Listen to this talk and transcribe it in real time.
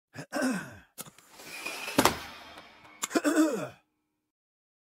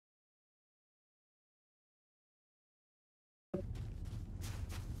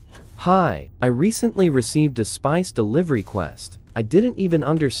Hi, I recently received a spice delivery quest. I didn't even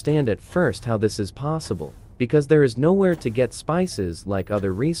understand at first how this is possible, because there is nowhere to get spices like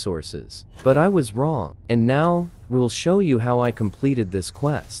other resources. But I was wrong, and now, we'll show you how I completed this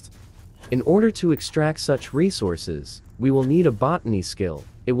quest. In order to extract such resources, we will need a botany skill.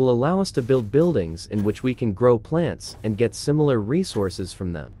 It will allow us to build buildings in which we can grow plants and get similar resources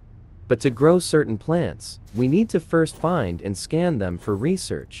from them. But to grow certain plants, we need to first find and scan them for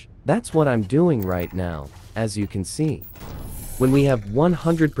research. That's what I'm doing right now, as you can see. When we have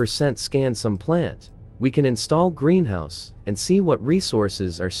 100% scanned some plant, we can install greenhouse and see what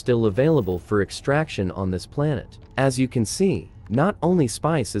resources are still available for extraction on this planet. As you can see, not only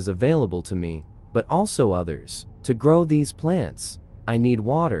spice is available to me, but also others. To grow these plants, I need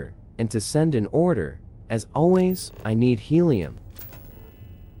water, and to send in order, as always, I need helium.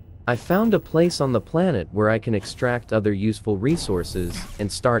 I found a place on the planet where I can extract other useful resources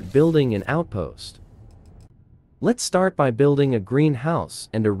and start building an outpost. Let's start by building a greenhouse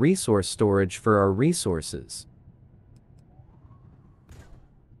and a resource storage for our resources.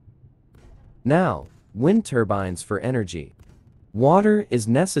 Now, wind turbines for energy. Water is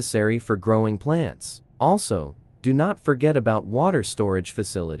necessary for growing plants. Also, do not forget about water storage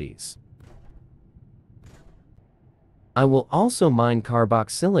facilities. I will also mine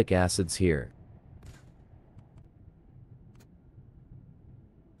carboxylic acids here.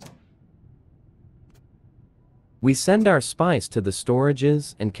 We send our spice to the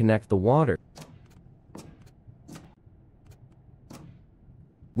storages and connect the water.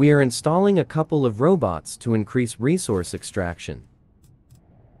 We are installing a couple of robots to increase resource extraction.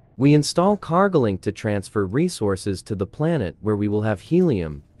 We install Cargolink to transfer resources to the planet where we will have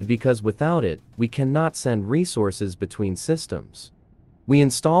helium, because without it, we cannot send resources between systems. We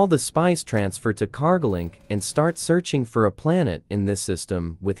install the spice transfer to Cargolink and start searching for a planet in this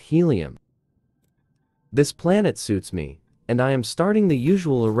system with helium. This planet suits me, and I am starting the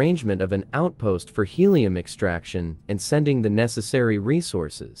usual arrangement of an outpost for helium extraction and sending the necessary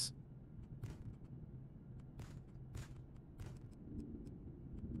resources.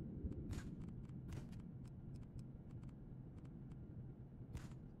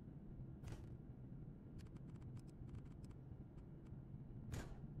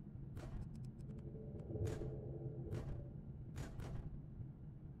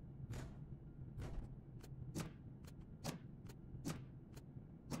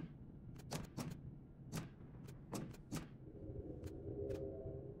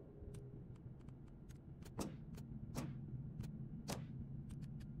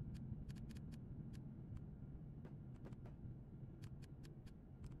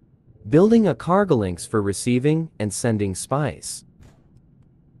 Building a Cargolinks for receiving and sending spice.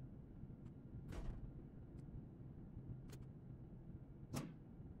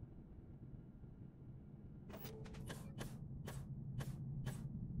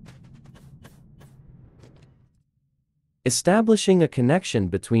 Establishing a connection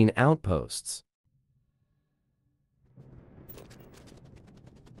between outposts.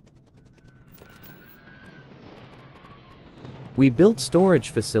 We built storage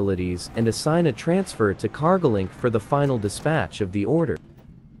facilities and assign a transfer to Cargolink for the final dispatch of the order.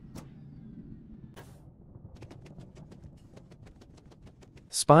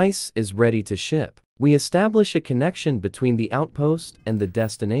 Spice is ready to ship. We establish a connection between the outpost and the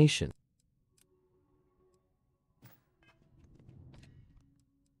destination.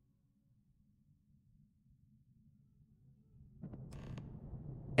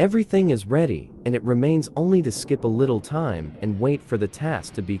 Everything is ready, and it remains only to skip a little time and wait for the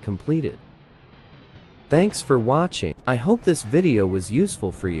task to be completed. Thanks for watching. I hope this video was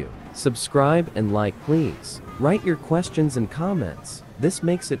useful for you. Subscribe and like please. Write your questions and comments. This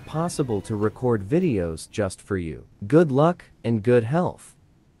makes it possible to record videos just for you. Good luck and good health.